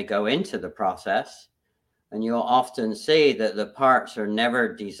measure when they go into the process, and you'll often see that the parts are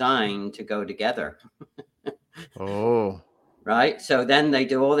never designed to go together. Oh. Right. So then they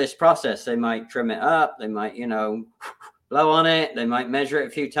do all this process. They might trim it up. They might, blow on it. They might measure it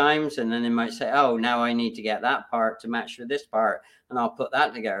a few times, and then they might say, oh, now I need to get that part to match with this part, and I'll put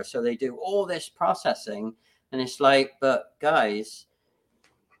that together. So they do all this processing, and it's like, but guys,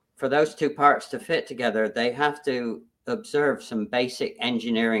 for those two parts to fit together, they have to observe some basic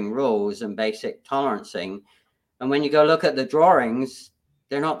engineering rules and basic tolerancing. And when you go look at the drawings,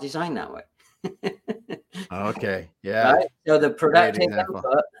 they're not designed that way. Okay. Yeah. Right. So the productive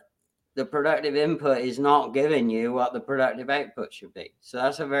input is not giving you what the productive output should be. So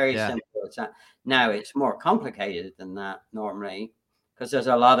that's a very simple example. Now it's more complicated than that normally, because there's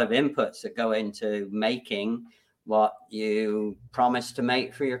a lot of inputs that go into making what you promise to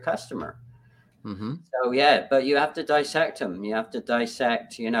make for your customer. So yeah, but you have to dissect them. You have to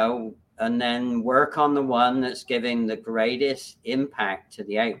dissect, and then work on the one that's giving the greatest impact to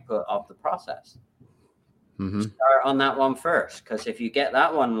the output of the process. Start on that one first, because if you get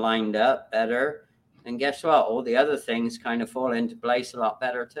that one lined up better, then guess what? All the other things kind of fall into place a lot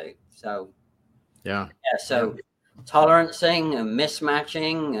better too. So tolerancing and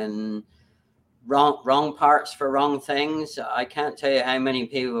mismatching and wrong parts for wrong things. I can't tell you how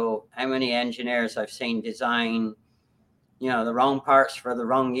many engineers I've seen design, the wrong parts for the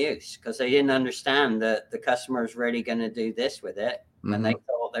wrong use, because they didn't understand that the customer is really going to do this with it when they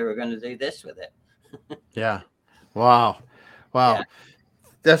thought they were going to do this with it. Yeah. Wow. Yeah.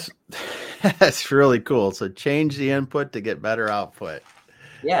 That's really cool. So change the input to get better output.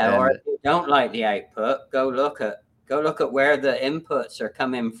 Yeah. Or if you don't like the output, go look at where the inputs are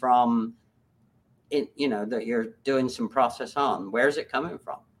coming from. That you're doing some process on. Where's it coming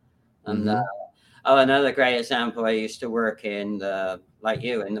from? And another great example. I used to work in the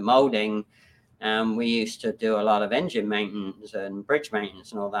molding. We used to do a lot of engine maintenance and bridge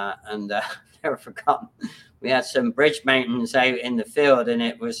maintenance and all that. And never forgotten, we had some bridge maintenance out in the field, and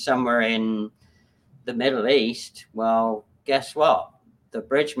it was somewhere in the Middle East. Well, guess what? The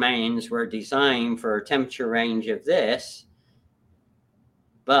bridge maintenance were designed for a temperature range of this,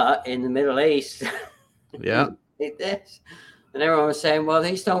 but in the Middle East, like this. And everyone was saying, well,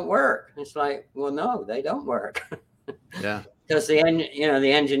 these don't work. It's like, well, no, they don't work. Yeah. Because the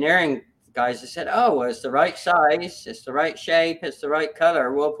engineering guys have said, oh, well, it's the right size, it's the right shape, it's the right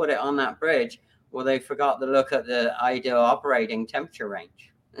color, we'll put it on that bridge. Well, they forgot to look at the ideal operating temperature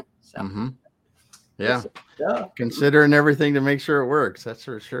range. So Yeah. Yeah. Considering everything to make sure it works. That's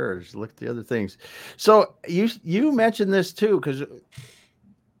for sure. Just look at the other things. So you mentioned this too, because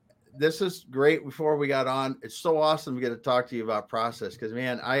this is great. Before we got on, it's so awesome to get to talk to you about process. Because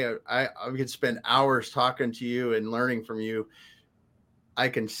man, I could spend hours talking to you and learning from you. I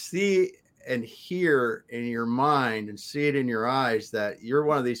can see and hear in your mind and see it in your eyes that you're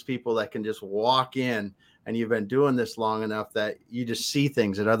one of these people that can just walk in, and you've been doing this long enough that you just see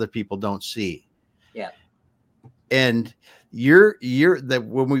things that other people don't see. Yeah. And you're that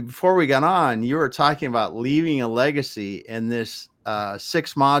when we before we got on, you were talking about leaving a legacy in this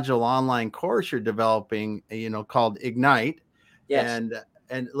 6-module online course you're developing, called Ignite. Yes.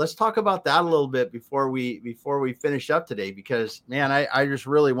 And let's talk about that a little bit before we finish up today, because man, I just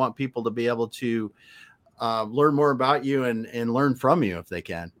really want people to be able to learn more about you and learn from you if they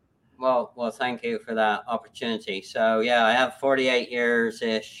can. Well, thank you for that opportunity. So yeah, I have 48 years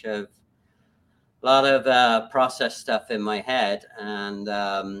ish of a lot of process stuff in my head, and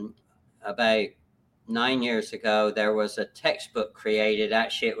about 9 years ago, there was a textbook created.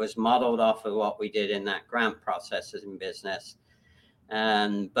 Actually, it was modeled off of what we did in that grant processes in business,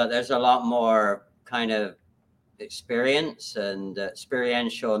 but there's a lot more kind of experience and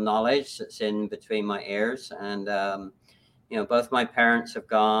experiential knowledge that's in between my ears. And both my parents have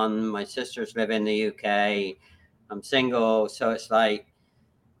gone. My sisters live in the UK. I'm single, so it's like,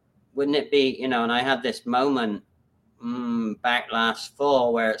 wouldn't it be, and I had this moment back last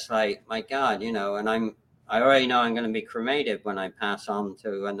fall where it's like, my God, and I already know I'm going to be cremated when I pass on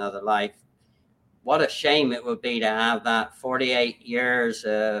to another life. What a shame it would be to have that 48 years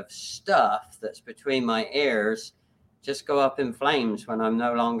of stuff that's between my ears just go up in flames when I'm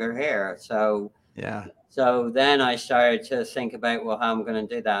no longer here. So Yeah. So then I started to think about, well, how I'm going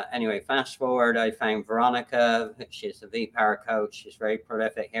to do that. Anyway, fast forward, I found Veronica. She's a V-Power coach. She's very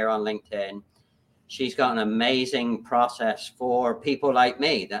prolific here on LinkedIn. She's got an amazing process for people like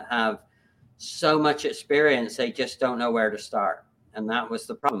me that have so much experience, they just don't know where to start. And that was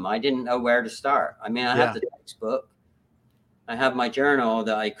the problem. I didn't know where to start. I mean, I have the textbook, I have my journal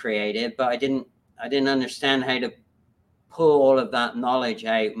that I created, but I didn't understand how to pull all of that knowledge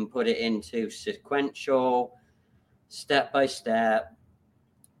out and put it into sequential, step by step,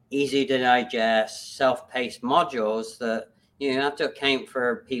 easy to digest, self-paced modules that you have to account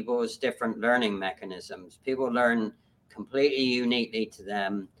for people's different learning mechanisms. People learn completely uniquely to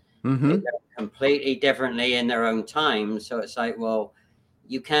them. Mm-hmm. They learn completely differently in their own time. So it's like, well,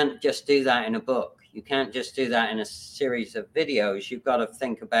 you can't just do that in a book. You can't just do that in a series of videos. You've got to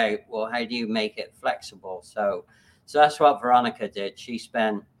think about, well, how do you make it flexible? So that's what Veronica did. She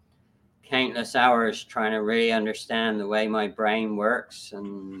spent countless hours trying to really understand the way my brain works,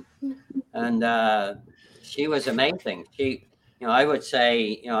 and she was amazing. She, I would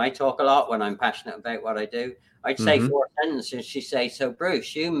say, I talk a lot when I'm passionate about what I do. I'd say 4 sentences. She'd say, "So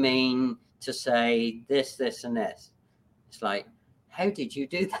Bruce, you mean to say this, this, and this?" It's like, how did you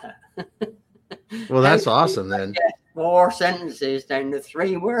do that? Well, that's awesome then. 4 sentences down to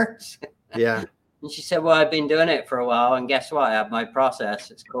 3 words. Yeah. And she said, "Well, I've been doing it for a while, and guess what? I have my process.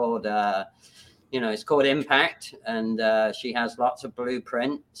 It's called, it's called Impact, and she has lots of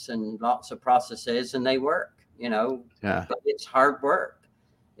blueprints and lots of processes, and they work. But it's hard work.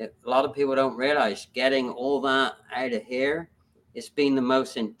 A lot of people don't realize getting all that out of here. It's been the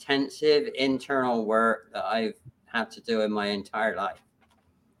most intensive internal work that I've had to do in my entire life.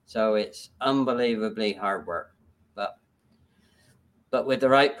 So it's unbelievably hard work, but with the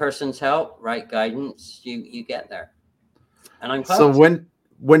right person's help, right guidance, you get there. And I'm close. So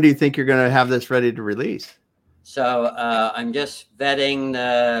when do you think you're going to have this ready to release? So I'm just vetting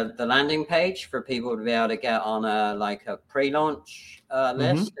the landing page for people to be able to get on a pre-launch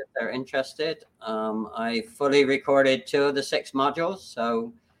list if they're interested. I fully recorded 2 of the 6 modules,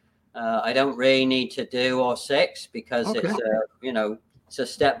 so I don't really need to do all 6 because it's a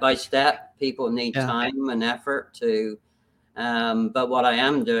step by step. People need time and effort to. But what I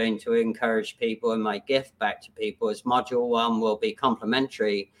am doing to encourage people, and my gift back to people, is module 1 will be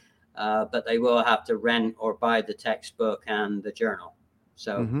complimentary, but they will have to rent or buy the textbook and the journal.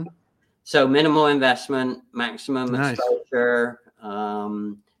 So minimal investment, maximum exposure.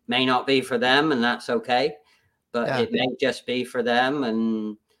 May not be for them, and that's okay, but it may just be for them.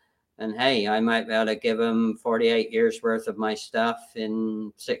 And hey, I might be able to give them 48 years worth of my stuff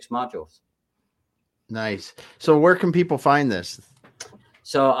in 6 modules. Nice. So where can people find this?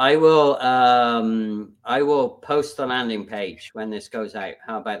 So I will post the landing page when this goes out.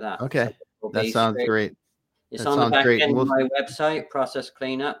 How about that? Okay. So that sounds great. It's on the back end of my website,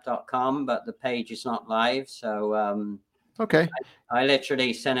 processcleanup.com, but the page is not live. So okay. I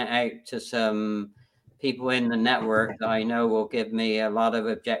literally sent it out to some people in the network that I know will give me a lot of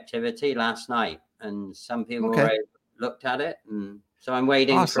objectivity last night, and some people Okay. already looked at it, and so I'm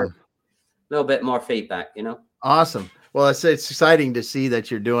waiting for a Awesome. little bit more feedback. Awesome. Well, it's exciting to see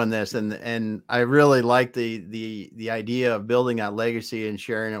that you're doing this, and I really like the idea of building that legacy and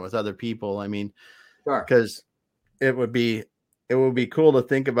sharing it with other people. I mean, Sure. because it would be it would be cool to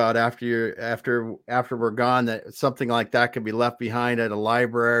think about after we're gone, that something like that could be left behind at a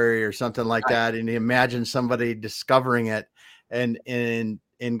library or something like Right. that, and imagine somebody discovering it and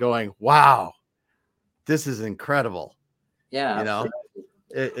going, wow, this is incredible. Yeah, You know,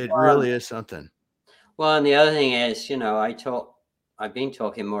 absolutely. it Well, really is something. well, and the other thing is, I've been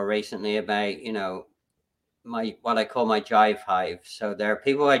talking more recently about, my what I call my jive hive. So there are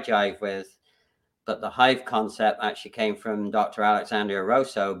people I jive with, but the hive concept actually came from Dr. Alexandria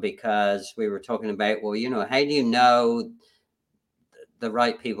Rosso, because we were talking about, well, how do you know the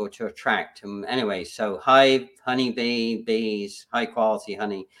right people to attract? And anyway, so hive, honeybee, bees, high quality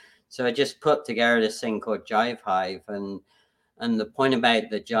honey. So I just put together this thing called Jive Hive, and the point about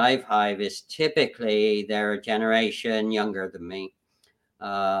the Jive Hive is typically they're a generation younger than me.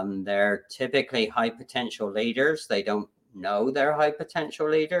 They're typically high potential leaders. They don't know they're high potential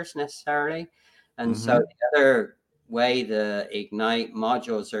leaders necessarily. And so Mm-hmm. the other way the Ignite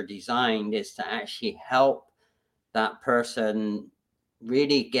modules are designed is to actually help that person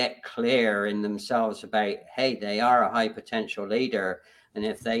really get clear in themselves about, hey, they are a high potential leader. And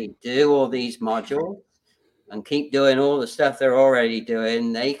if they do all these modules and keep doing all the stuff they're already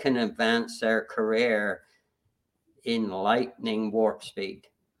doing, they can advance their career in lightning warp speed.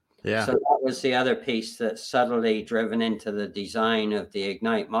 Yeah. So that was the other piece that's subtly driven into the design of the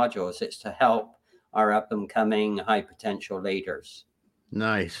Ignite modules. It's to help our up and coming high potential leaders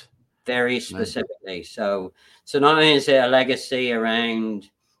Nice. very Nice. specifically. So not only is it a legacy around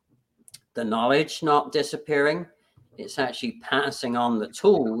the knowledge not disappearing, it's actually passing on the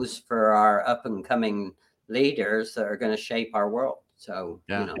tools for our up and coming leaders that are going to shape our world. So,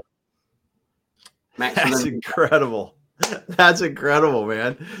 Yeah. That's maximum. incredible. That's incredible,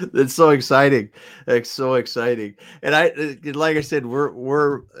 man. That's so exciting. It's so exciting. And like I said,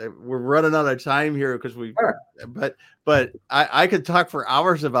 we're running out of time here because Sure. but I could talk for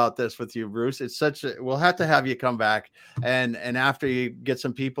hours about this with you, Bruce. It's we'll have to have you come back and after you get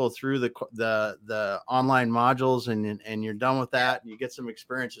some people through the online modules and you're done with that and you get some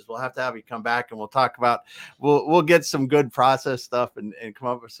experiences, we'll have to have you come back and we'll talk about we'll get some good process stuff and come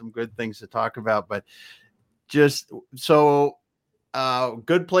up with some good things to talk about. But just so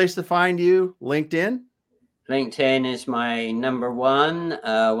good place to find you, LinkedIn. LinkedIn is my number one.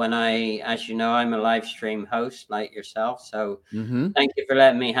 As you know, I'm a live stream host like yourself. So Mm-hmm. thank you for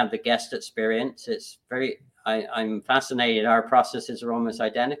letting me have the guest experience. I'm fascinated. Our processes are almost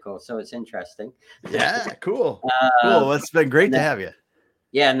identical, so it's interesting. Yeah, cool. Um, Cool. It's been great and to then, have you.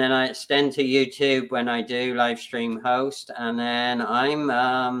 yeah, and then I extend to YouTube when I do live stream host, and then I'm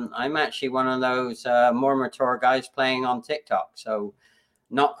actually one of those more mature guys playing on TikTok. So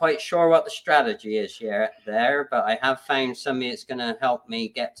not quite sure what the strategy is yet there, but I have found somebody that's going to help me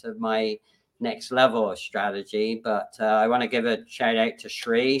get to my next level of strategy. But I want to give a shout out to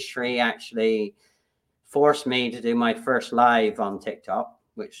Shri. Shri actually forced me to do my first live on TikTok,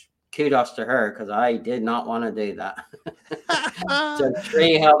 which kudos to her because I did not want to do that. So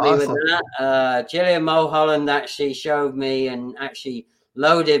Shri helped me with Awesome. that. Gillian Mulholland actually showed me and actually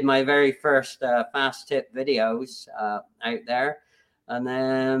loaded my very first fast tip videos out there. And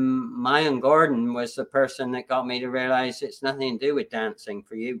then Mayan Gordon was the person that got me to realize it's nothing to do with dancing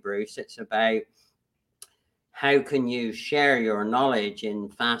for you, Bruce. It's about how can you share your knowledge in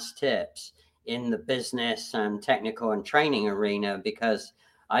fast tips in the business and technical and training arena, because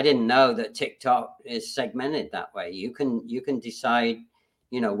I didn't know that TikTok is segmented that way. You can decide,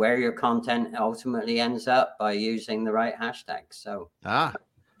 where your content ultimately ends up by using the right hashtags. So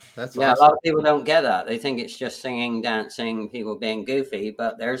That's yeah, a lot awesome. of people don't get that. They think it's just singing, dancing, people being goofy,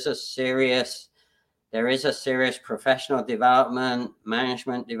 but there is a serious professional development,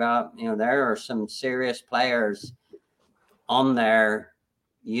 management development. There are some serious players on there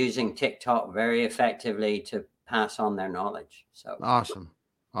using TikTok very effectively to pass on their knowledge. So Awesome.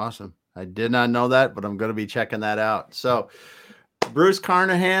 Awesome. I did not know that, but I'm going to be checking that out. So Bruce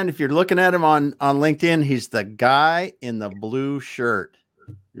Carnohan, if you're looking at him on LinkedIn, he's the guy in the blue shirt.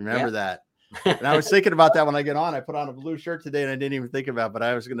 yeah. Remember that. And I was thinking about that when I get on. I put on a blue shirt today and I didn't even think about it, but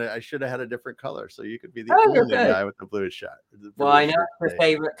I should have had a different color. So you could be the Oh, you're only good. guy with the blue shirt. Well, I know it's your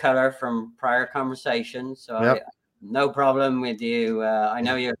favorite color from prior conversations, so Yep. no problem with you. I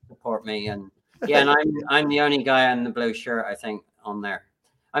know you support me, and yeah, and I'm the only guy in the blue shirt I think on there.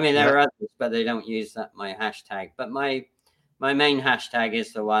 I mean, there Yep. are others, but they don't use that my hashtag. But my main hashtag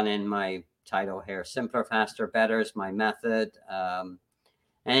is the one in my title here. Simpler, faster, better is my method.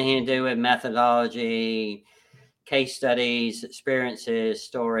 Anything to do with methodology, case studies, experiences,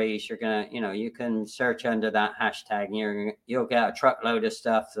 stories, you're gonna, you can search under that hashtag, and you'll get a truckload of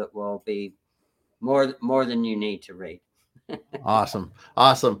stuff that will be more than you need to read. Awesome.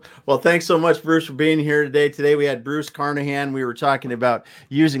 Awesome. Well, thanks so much, Bruce, for being here today. Today we had Bruce Carnohan. We were talking about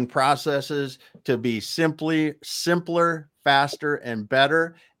using processes to be simpler, faster, and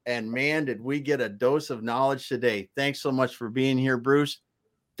better. And man, did we get a dose of knowledge today. Thanks so much for being here, Bruce.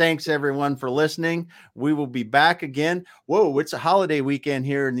 Thanks everyone for listening. We will be back again. Whoa, it's a holiday weekend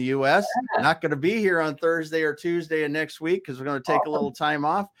here in the US. Not going to be here on Thursday or Tuesday of next week because we're going to take a little time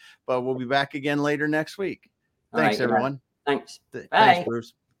off, but we'll be back again later next week. All Thanks, right. Yeah. everyone. Thanks. Thanks, Bye.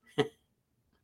 Bruce.